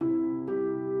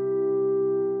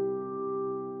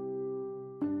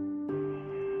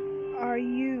Are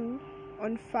you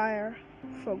on fire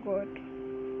for God?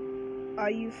 Are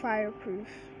you fireproof?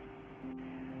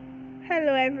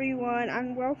 Hello everyone,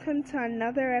 and welcome to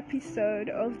another episode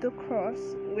of The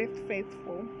Cross with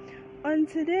Faithful. On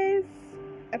today's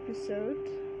episode,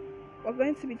 we're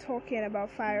going to be talking about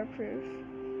fireproof.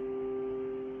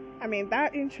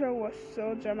 That intro was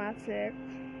so dramatic.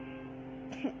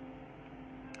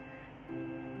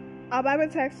 Our Bible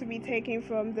text will be taken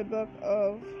from the book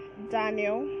of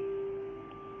Daniel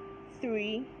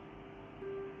 3,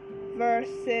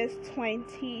 verses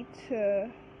 20 to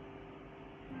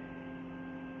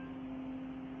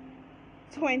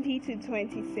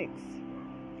 26.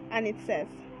 And it says,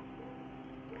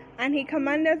 "And he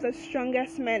commanded the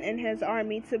strongest men in his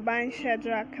army to bind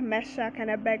Shadrach, Meshach, and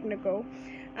Abednego,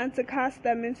 and to cast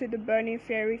them into the burning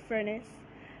fiery furnace.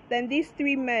 Then these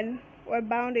three men were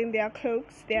bound in their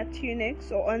cloaks, their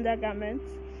tunics or undergarments,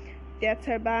 their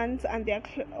turbans, and their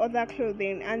other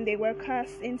clothing, and they were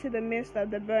cast into the midst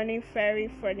of the burning fiery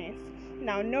furnace."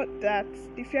 Now note that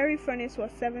the fiery furnace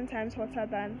was 7 times hotter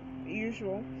than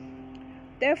usual.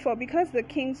 "Therefore, because the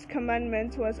king's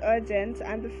commandment was urgent,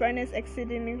 and the furnace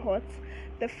exceedingly hot,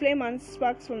 the flame and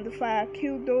sparks from the fire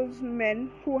killed those men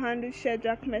who handled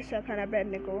Shadrach, Meshach, and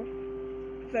Abednego."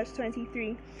 Verse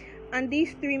 23. "And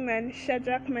these three men,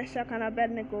 Shadrach, Meshach, and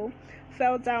Abednego,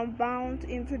 fell down bound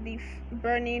into the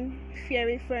burning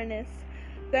fiery furnace.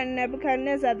 Then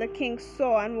Nebuchadnezzar the king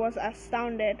saw and was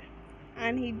astounded,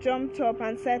 and he jumped up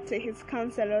and said to his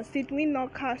counselors, 'Did we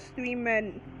not cast 3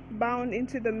 men bound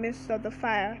into the midst of the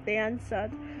fire?' They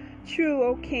answered, 'True,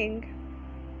 O king.'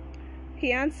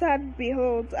 He answered,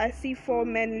 'Behold, I see 4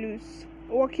 men loose,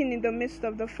 walking in the midst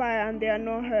of the fire, and they are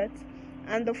not hurt,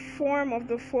 and the form of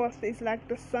the 4th is like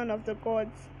the son of the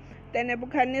gods.' Then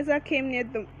Nebuchadnezzar came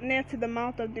near to the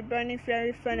mouth of the burning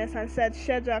fiery furnace and said,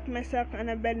 'Shadrach, Meshach, and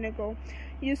Abednego,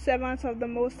 you servants of the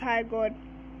Most High God,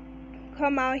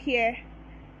 come out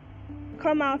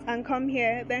and come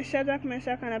here.' Then Shadrach,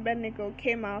 Meshach, and Abednego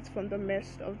came out from the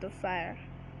midst of the fire."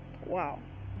 Wow.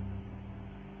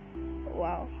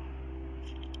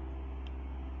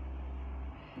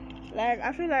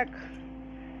 I feel like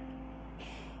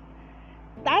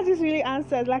that just really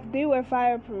answers, they were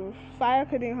fireproof. Fire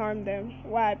couldn't harm them.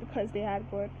 Why? Because they had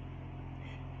God.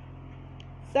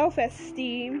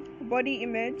 Self-esteem, body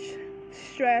image,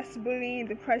 stress, bullying,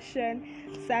 depression,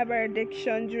 cyber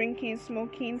addiction, drinking,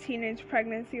 smoking, teenage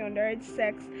pregnancy, underage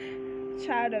sex,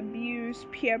 child abuse,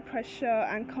 peer pressure,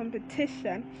 and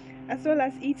competition, as well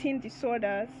as eating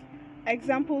disorders,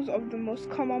 examples of the most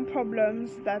common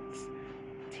problems that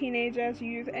teenagers,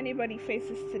 youth, anybody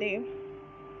faces today.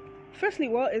 Firstly,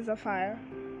 what is a fire?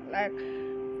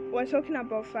 We're talking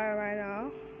about fire right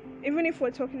now, even if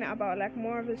we're talking about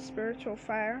more of a spiritual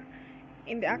fire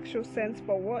in the actual sense.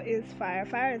 But what is fire?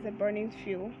 Fire is a burning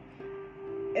fuel.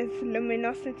 It's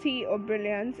luminosity or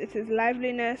brilliance. It is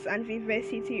liveliness and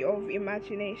vivacity of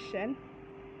imagination.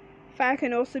 Fire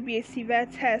can also be a severe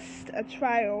test, a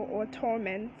trial, or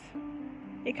torment.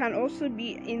 It can also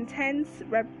be intense,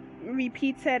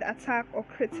 repeated attack or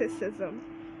criticism.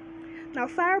 Now,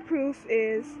 fireproof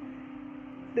is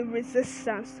the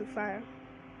resistance to fire.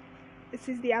 It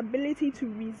is the ability to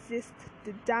resist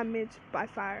the damage by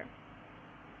fire.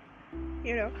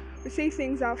 We say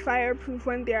things are fireproof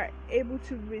when they are able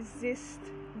to resist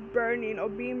burning or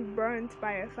being burnt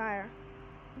by a fire.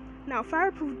 Now,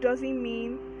 fireproof doesn't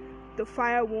mean the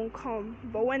fire won't come,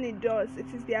 but when it does,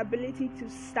 it is the ability to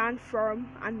stand firm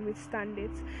and withstand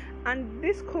it. And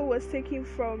this quote was taken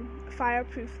from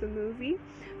Fireproof, the movie.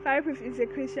 Fireproof is a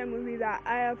Christian movie that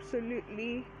I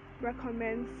absolutely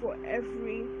recommend for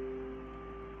everyone,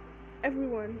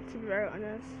 to be very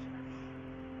honest.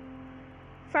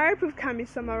 Fireproof can be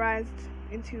summarized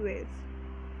in 2 ways.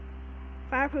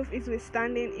 Fireproof is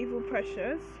withstanding evil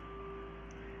pressures,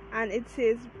 and it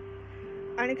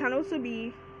can also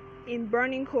be in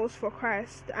burning coals for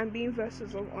Christ and being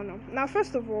vessels of honor. Now,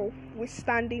 first of all,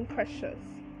 withstanding pressures.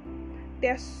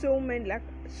 There are so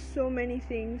many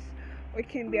things we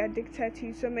can be addicted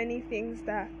to, so many things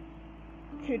that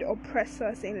could oppress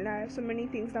us in life, so many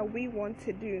things that we want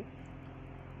to do,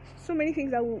 so many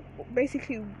things that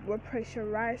we're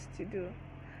pressurized to do.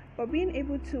 But being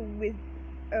able to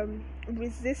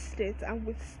resist it and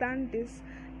withstand these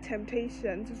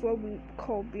temptations is what we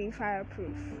call being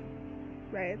fireproof,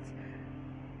 right?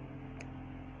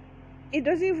 It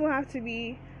doesn't even have to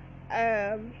be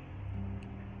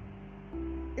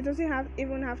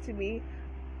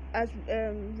as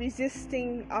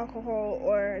resisting alcohol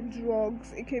or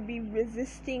drugs. It could be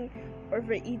resisting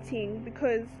overeating,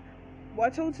 because we're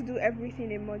told to do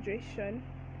everything in moderation,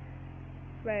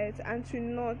 right? And to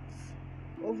not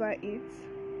over it.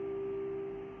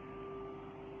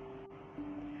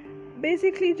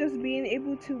 Basically, just being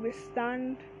able to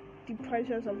withstand the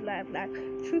pressures of life. Like,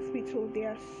 truth be told, there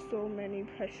are so many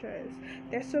pressures.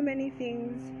 There's so many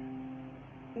things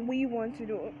we want to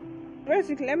do.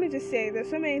 Basically, let me just say, there's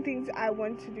so many things I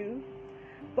want to do,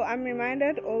 but I'm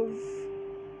reminded of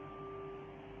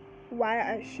why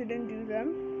I shouldn't do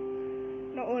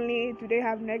them. Not only do they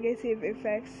have negative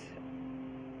effects,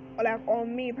 like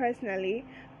on me personally,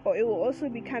 but it will also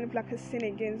be kind of like a sin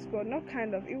against God. Not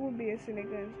kind of, it will be a sin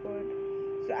against God.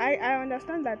 So I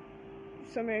understand that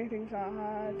so many things are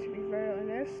hard, to be very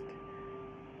honest.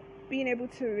 Being able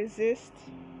to resist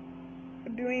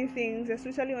doing things,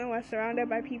 especially when we're surrounded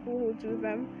by people who do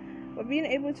them, but being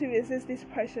able to resist these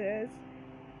pressures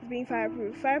is being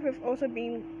fireproof. Fireproof also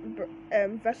being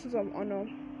vessels of honor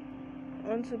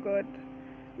unto God.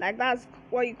 Like, that's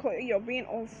what you call it. You're being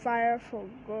on fire for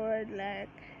God. Like,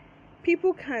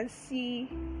 people can see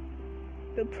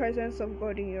the presence of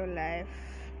God in your life,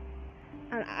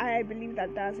 and I believe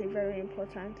that that's a very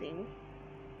important thing,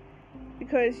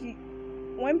 because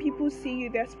when people see you,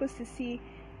 they're supposed to see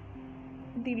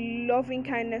the loving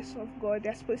kindness of God.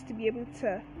 They're supposed to be able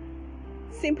to,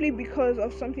 simply because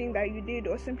of something that you did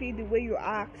or simply the way you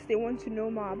act, they want to know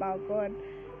more about God.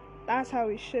 That's how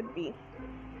it should be.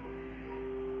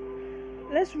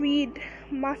 Let's read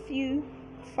Matthew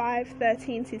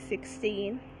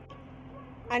 5:13-16.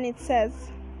 And it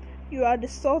says, "You are the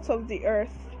salt of the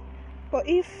earth. But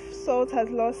if salt has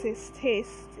lost its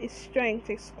taste, its strength,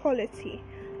 its quality,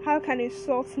 how can its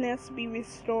saltiness be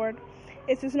restored?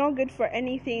 It is not good for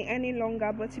anything any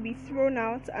longer but to be thrown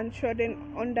out and trodden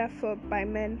underfoot by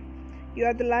men. You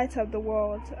are the light of the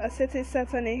world. A city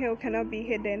set on a hill cannot be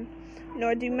hidden,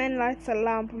 nor do men light a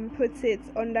lamp and put it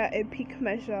under a peak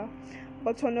measure,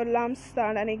 but on a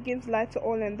lampstand, and it gives light to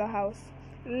all in the house.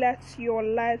 Let your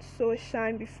light so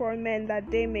shine before men that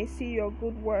they may see your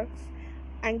good works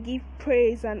and give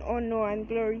praise and honor and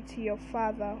glory to your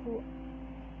Father who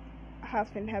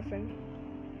hath in heaven."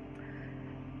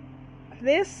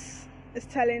 This is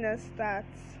telling us that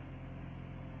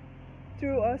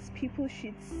through us, people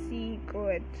should see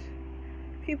God.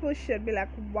 People should be like,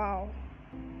 wow,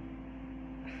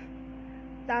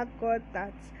 that God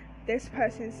that this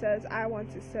person says, I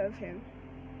want to serve him.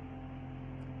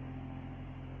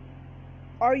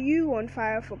 Are you on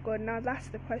fire for God? Now that's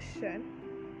the question.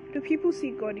 Do people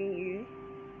see God in you?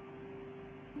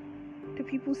 Do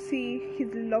people see his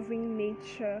loving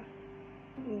nature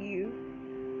in you?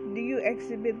 Do you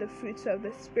exhibit the fruits of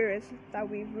the Spirit that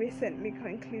we've recently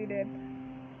concluded?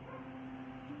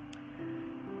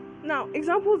 Now,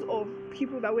 examples of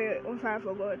people that were on fire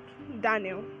for God.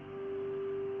 Daniel.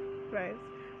 Right?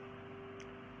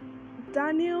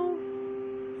 Daniel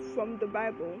from the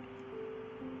Bible.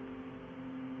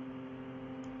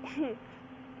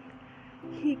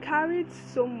 He carried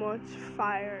so much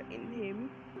fire in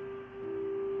him,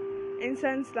 in the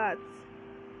sense that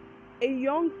a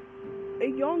young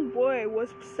boy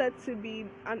was said to be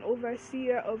an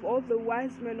overseer of all the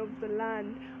wise men of the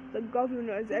land, the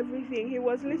governors, everything. He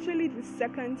was literally the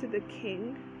second to the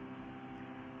king.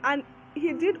 And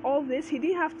he did all this. He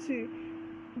didn't have to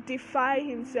defy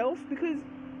himself, because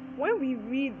when we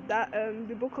read that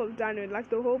the book of Daniel, like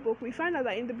the whole book, we find out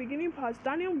that in the beginning parts,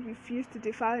 Daniel refused to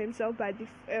defile himself by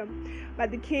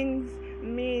the king's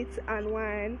meat and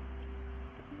wine.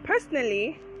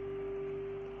 Personally,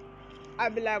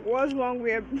 I'd be like, what's wrong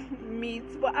with meat?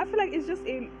 But I feel like it's just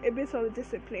a bit of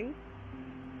discipline,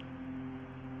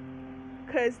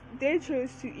 because they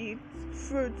chose to eat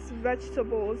fruits,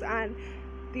 vegetables, and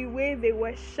the way they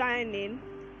were shining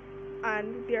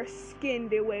and their skin,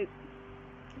 they were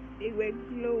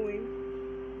glowing.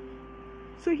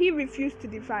 So he refused to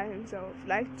defy himself.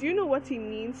 Like, do you know what it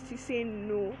means to say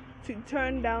no, to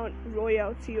turn down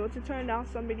royalty or to turn down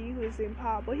somebody who is in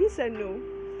power? But he said no.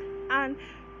 And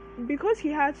because he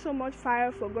had so much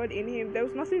fire for God in him, there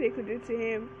was nothing they could do to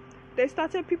him.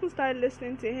 People started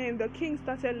listening to him. The king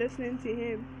started listening to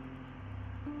him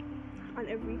and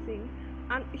everything.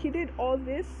 And he did all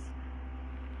this,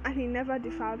 and he never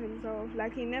defiled himself.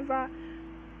 Like, he never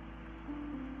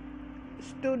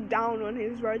stood down on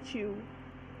his virtue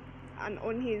and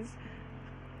on his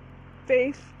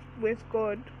faith with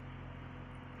God.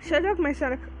 Shadrach,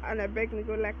 Meshach, and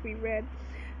Abednego, like we read,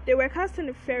 they were cast in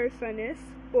a fiery furnace,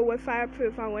 but were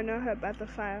fireproof and were not hurt by the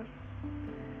fire.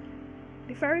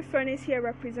 The fiery furnace here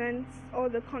represents all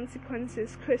the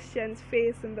consequences Christians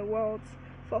face in the world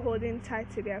for holding tight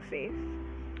to their faith.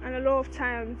 And a lot of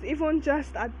times, even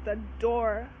just at the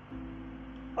door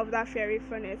of that fiery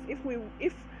furnace, if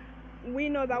we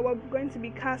know that we're going to be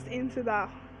cast into that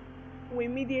we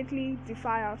immediately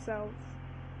defy ourselves.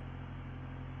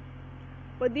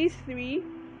 But these three,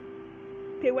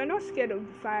 they were not scared of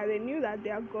the fire. They knew that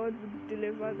their God would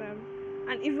deliver them.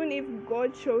 And even if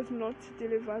God chose not to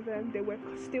deliver them, they were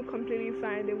still completely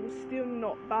fine. They would still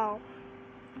not bow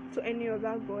to any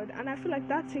other God. And I feel like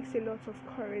that takes a lot of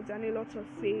courage and a lot of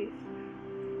faith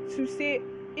to say,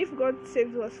 if God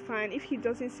saves us, fine. If he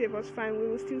doesn't save us, fine. We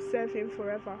will still serve him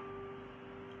forever.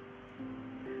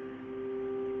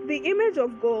 The image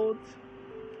of gold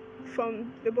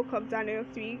from the book of Daniel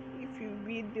 3, if you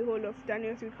read the whole of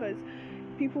Daniel 3, because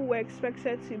people were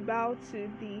expected to bow to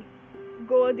the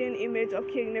golden image of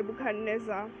King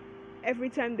Nebuchadnezzar every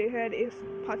time they heard a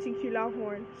particular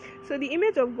horn. So the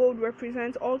image of gold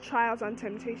represents all trials and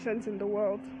temptations in the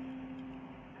world.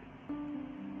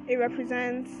 It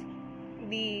represents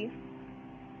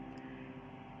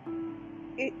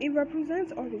it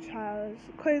represents all the trials,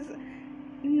 because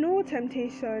no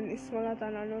temptation is smaller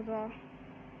than another.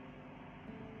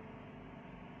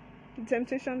 The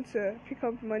temptation to pick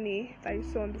up money that you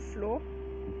saw on the floor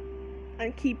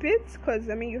and keep it, because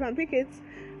you can pick it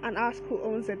and ask who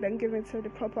owns it, then give it to the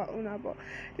proper owner. But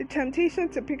the temptation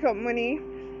to pick up money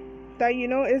that you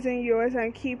know isn't yours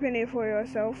and keeping it for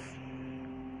yourself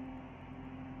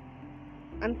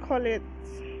and call it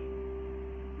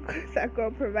that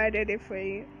God provided it for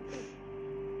you.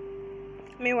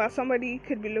 Meanwhile, somebody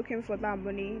could be looking for that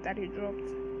money that he dropped.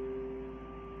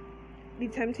 The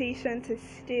temptation to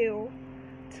steal,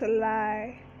 to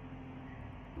lie,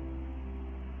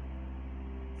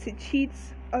 to cheat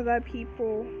other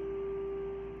people,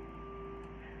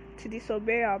 to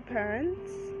disobey our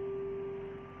parents,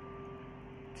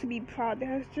 to be proud.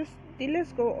 There's just, the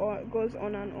list goes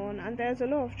on, and there's a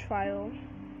lot of trial.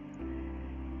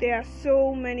 There are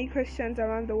so many Christians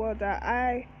around the world that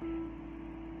I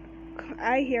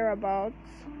hear about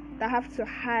that have to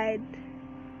hide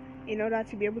in order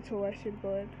to be able to worship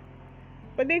God.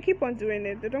 But they keep on doing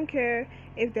it. They don't care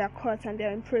if they are caught and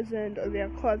they're imprisoned, or they are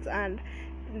caught and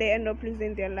they end up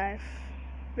losing their life.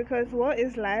 Because what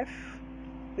is life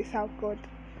without God?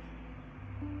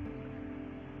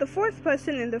 The fourth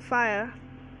person in the fire,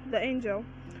 the angel,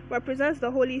 represents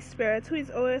the Holy Spirit, who is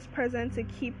always present to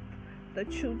keep the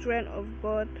children of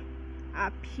God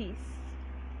at peace.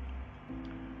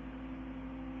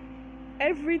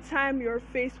 Every time you're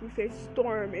faced with a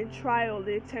storm, a trial,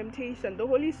 a temptation, the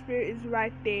Holy Spirit is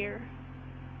right there.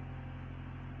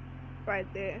 Right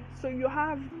there. So you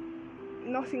have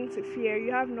nothing to fear.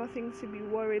 You have nothing to be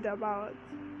worried about.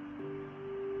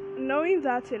 Knowing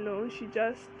that alone should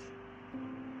just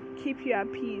keep you at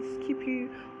peace, keep you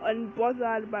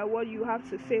unbothered by what you have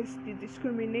to face, the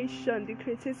discrimination, the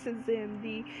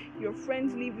criticism, your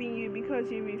friends leaving you because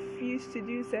you refuse to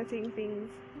do certain things.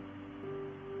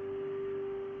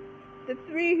 The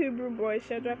three Hebrew boys,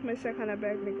 Shadrach, Meshach, and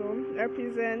Abednego,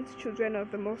 represent children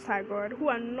of the Most High God who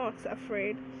are not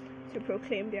afraid to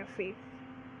proclaim their faith.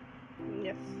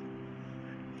 Yes.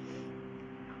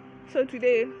 So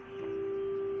today,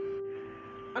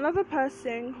 another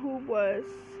person who was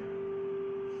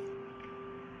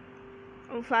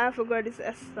on fire for God is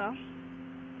Esther.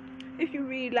 If you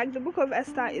read, the book of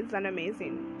Esther is an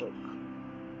amazing book.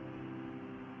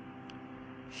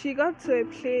 She got to a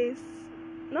place,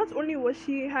 not only was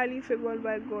she highly favored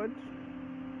by God,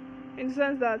 in the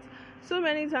sense that so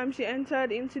many times she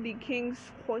entered into the king's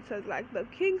quarters. The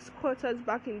king's quarters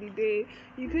back in the day,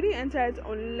 you couldn't enter it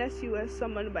unless you were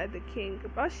summoned by the king.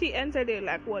 But she entered it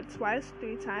twice,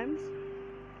 3 times,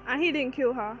 and he didn't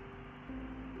kill her.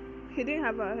 He didn't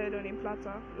have her head on a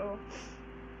platter. No.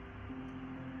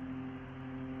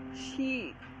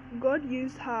 God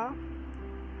used her.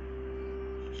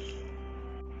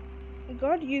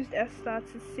 God used Esther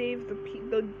to save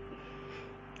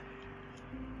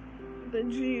the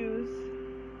Jews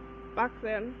back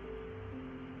then,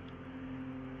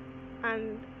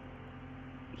 and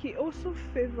he also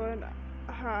favored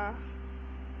her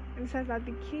in the sense that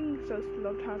the king just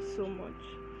loved her so much.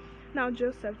 Now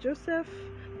Joseph,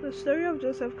 the story of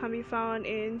Joseph can be found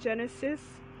in Genesis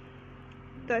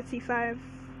 35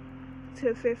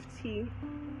 to 50.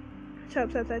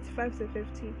 Chapter 35 to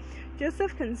 50.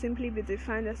 Joseph can simply be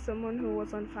defined as someone who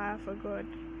was on fire for God.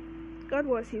 God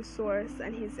was his source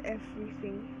and his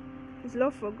everything. His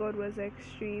love for God was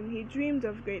extreme. He dreamed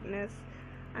of greatness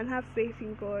and had faith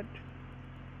in God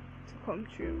to come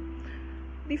true.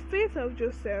 The faith of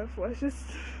Joseph was just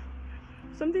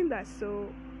something that's so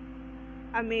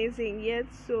amazing yet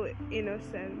so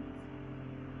innocent.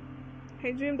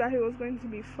 He dreamed that he was going to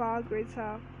be far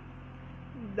greater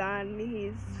than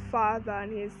his father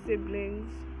and his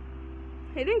siblings.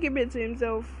 He didn't keep it to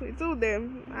himself. He told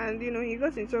them, and he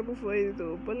got in trouble for it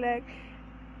though. But like,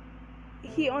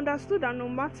 he understood that no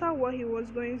matter what he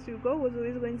was going through, God was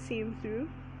always going to see him through.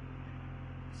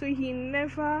 So he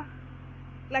never,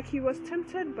 like, he was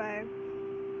tempted by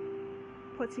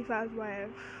Potiphar's wife,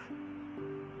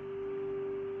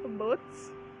 but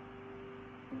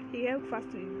he held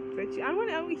fast to his virtue. And when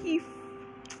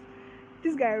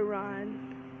this guy ran.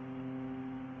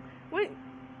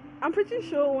 I'm pretty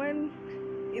sure when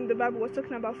in the Bible was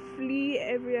talking about flee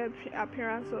every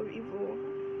appearance of evil,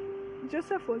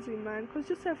 Joseph was a man, because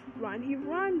Joseph ran. He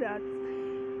ran that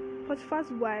Potiphar's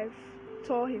wife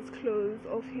tore his clothes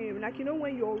off him. Like,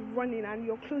 when you're running and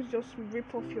your clothes just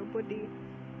rip off your body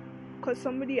because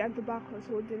somebody at the back was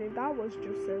holding it. That was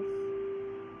Joseph.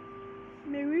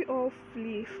 May we all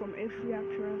flee from every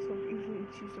appearance of evil in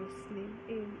Jesus' name.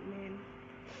 Amen.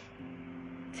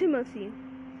 Timothy.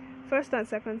 1st and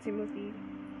 2nd Timothy.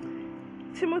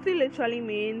 Timothy literally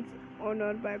means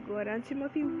honored by God, and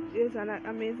Timothy is an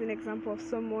amazing example of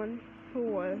someone who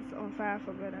was on fire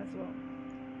for God as well.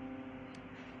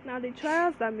 Now, the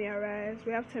trials that may arise,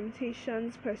 we have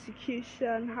temptations,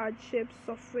 persecution, hardships,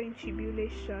 suffering,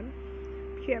 tribulation,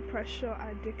 peer pressure,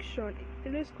 addiction. The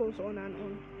list goes on and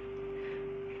on.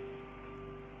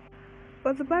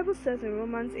 But the Bible says in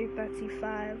Romans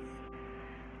 8:35,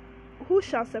 who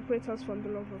shall separate us from the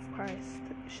love of Christ?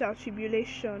 Shall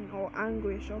tribulation, or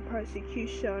anguish, or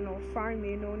persecution, or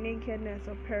famine, or nakedness,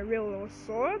 or peril, or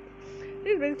sword?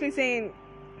 This is basically saying,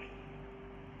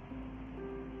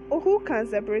 who can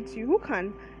separate you?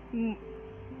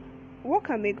 What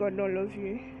can make God not love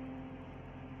you?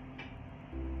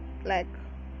 Like,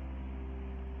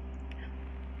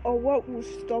 or what will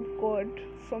stop God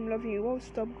from loving you? What will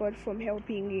stop God from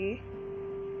helping you?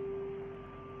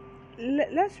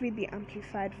 Let's read the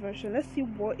Amplified version. Let's see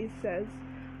what it says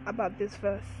about this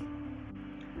verse.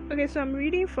 Okay, so I'm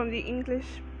reading from the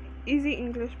Easy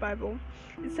English Bible.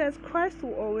 It says, Christ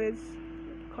will always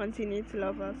continue to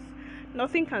love us.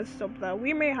 Nothing can stop that.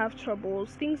 We may have troubles.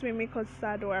 Things may make us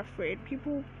sad or afraid.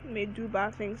 People may do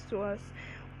bad things to us.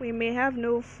 We may have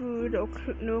no food or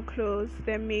no clothes.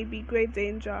 There may be great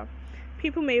danger.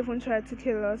 People may even try to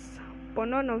kill us. But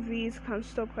none of these can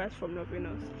stop Christ from loving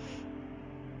us.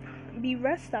 Be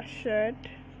rest assured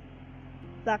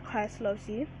that Christ loves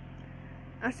you.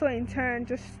 And so in turn,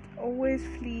 just always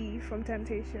flee from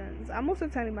temptations. I'm also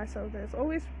telling myself this.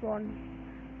 Always run.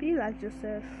 Be like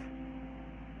Joseph.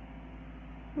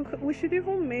 We should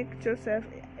even make Joseph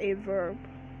a verb.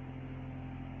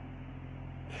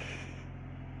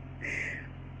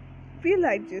 Be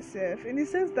like Joseph in the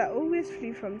sense that always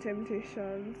flee from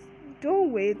temptations.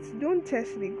 Don't wait. Don't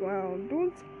test the ground.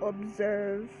 Don't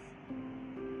observe.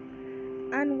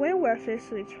 And when we're faced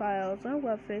with trials, when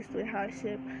we're faced with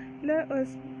hardship, let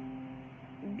us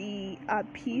be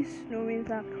at peace, knowing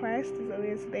that Christ is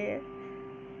always there.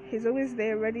 He's always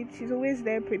there, ready. He's always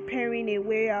there, preparing a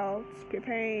way out,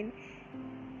 preparing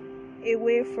a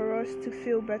way for us to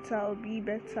feel better or be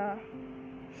better.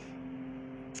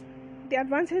 The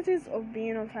advantages of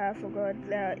being on fire for God,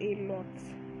 there are a lot.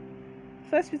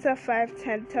 1 Peter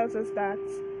 5:10 tells us that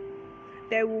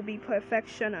there will be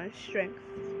perfection and strength.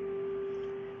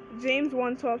 James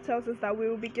 1:12 tells us that we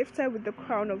will be gifted with the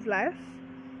crown of life.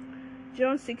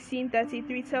 John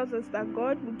 16:33 tells us that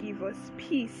God will give us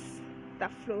peace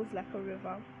that flows like a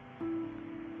river.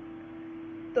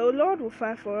 The Lord will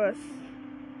fight for us.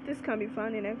 This can be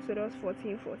found in Exodus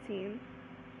 14:14.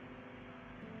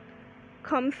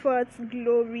 Comfort,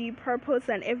 glory, purpose,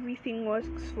 and everything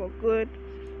works for good.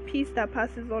 Peace that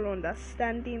passes all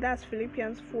understanding. That's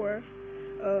Philippians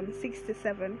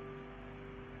 4:6-7.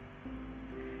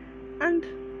 And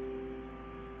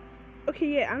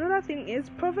another thing is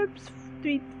Proverbs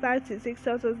 3:5-6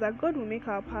 tells us that God will make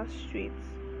our path straight.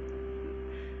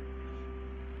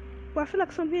 But I feel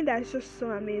like something that is just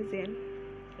so amazing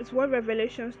is what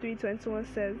Revelations 3:21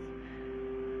 says.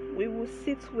 We will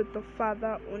sit with the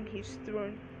Father on his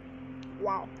throne.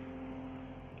 Wow.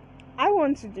 I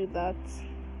want to do that.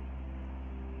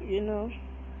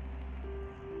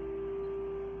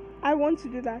 I want to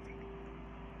do that.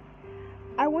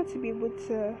 I want to be able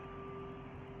to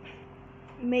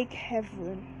make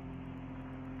heaven.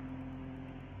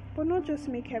 But not just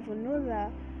make heaven, know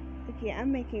that, okay,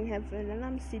 I'm making heaven and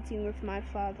I'm sitting with my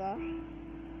Father.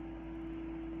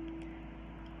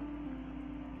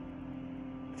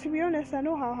 To be honest, I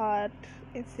know how hard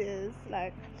it is,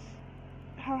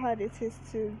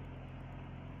 to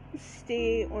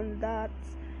stay on that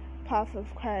path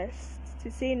of Christ,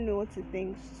 to say no to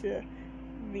things, to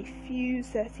refuse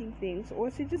certain things, or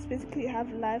to just basically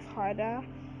have life harder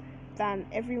than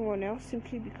everyone else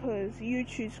simply because you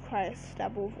choose Christ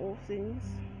above all things.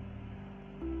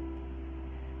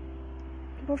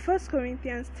 But 1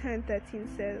 Corinthians 10:13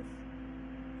 says,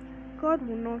 God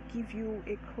will not give you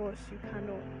a cross you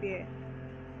cannot bear.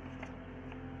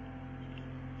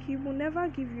 He will never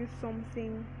give you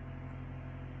something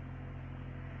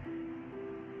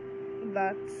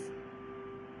that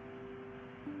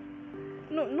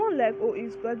not like, oh,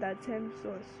 it's God that tempts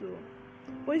us, so.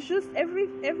 But it's just every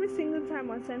single time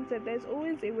we're tempted, there's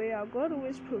always a way out. God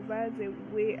always provides a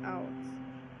way out.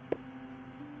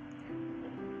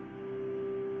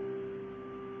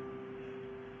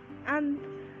 And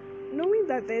knowing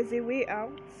that there's a way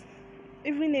out,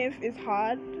 even if it's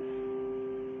hard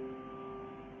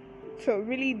to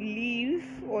really leave,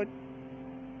 or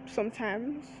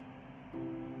sometimes,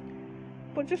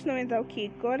 but just knowing that, okay,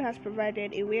 God has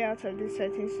provided a way out of this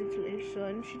certain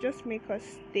situation should just make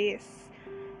us be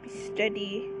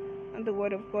steady on the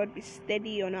word of God, be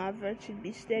steady on our virtue,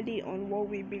 be steady on what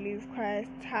we believe Christ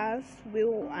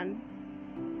will and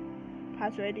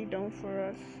has already done for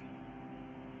us.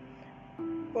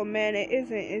 But man, it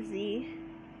isn't easy,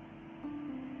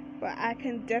 but I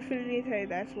can definitely tell you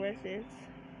that's worth it.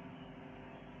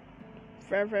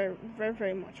 Very, very, very,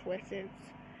 very much worth it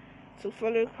to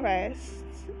follow Christ,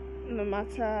 no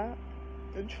matter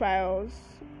the trials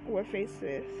we're faced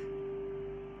with.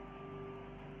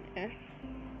 Yeah.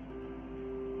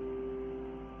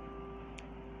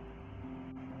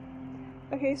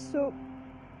 Okay, so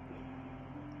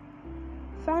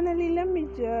finally, let me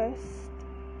just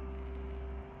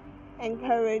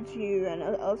encourage you and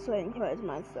also encourage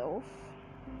myself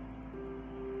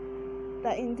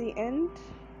that in the end,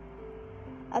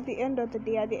 at the end of the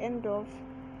day, at the end of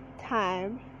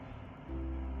time,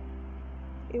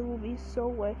 it will be so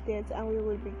worth it, and we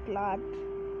will be glad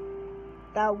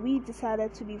that we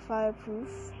decided to be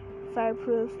fireproof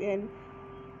in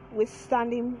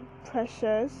withstanding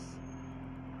pressures,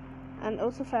 and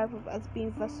also fireproof as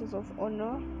being vessels of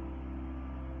honor,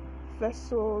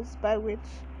 vessels by which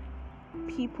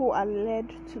people are led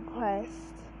to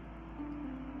Christ.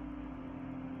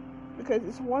 Because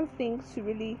it's one thing to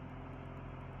really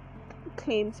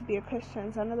claim to be a Christian,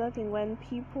 it's another thing when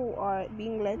people are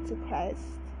being led to Christ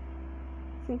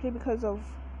simply because of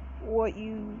what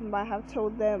you might have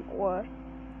told them or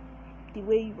the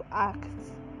way you act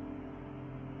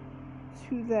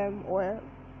to them or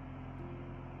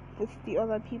with the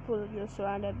other people you're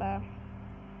surrounded by.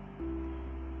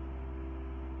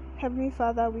 Heavenly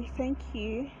Father, we thank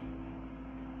you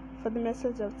for the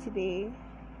message of today.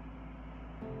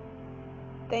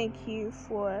 Thank you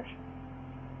for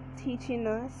teaching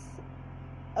us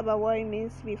about what it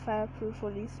means to be fireproof,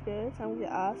 Holy Spirit, and we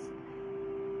ask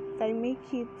that you make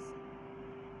it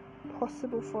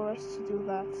possible for us to do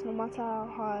that, no matter how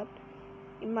hard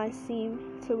it might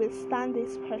seem, to withstand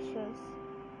these pressures.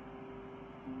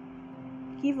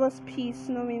 Give us peace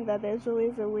knowing that there's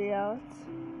always a way out,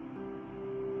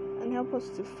 and help us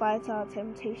to fight our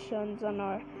temptations and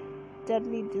our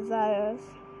deadly desires.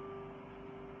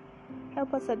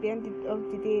 Help us at the end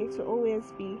of the day to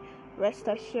always be rest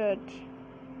assured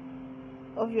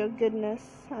of your goodness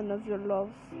and of your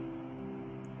love.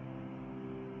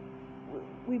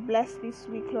 We bless this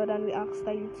week, Lord, and we ask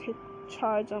that you take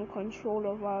charge and control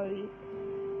of our week.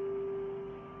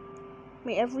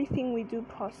 May everything we do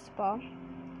prosper,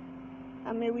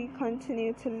 and may we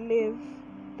continue to live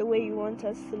the way you want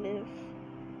us to live.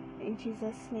 In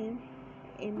Jesus' name,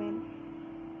 amen.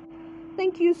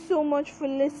 Thank you so much for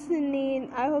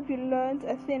listening. I hope you learned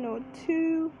a thing or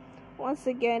two. Once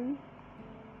again,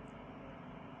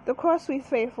 The Cross with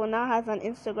Faithful now has an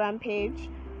Instagram page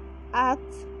at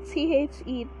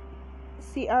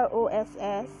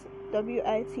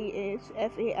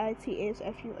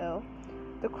TheCrossWithFaithful.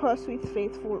 The Cross with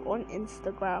Faithful on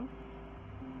Instagram.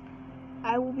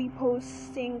 I will be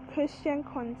posting Christian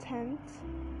content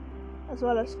as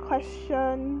well as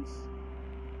questions,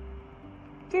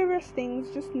 various things,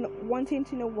 just wanting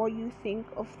to know what you think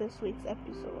of this week's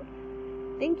episode.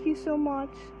 Thank you so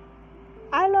much.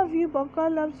 I love you, but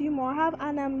God loves you more. Have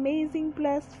an amazing,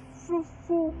 blessed,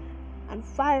 fruitful, and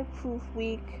fireproof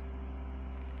week.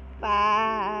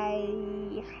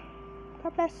 Bye.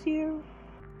 God bless you.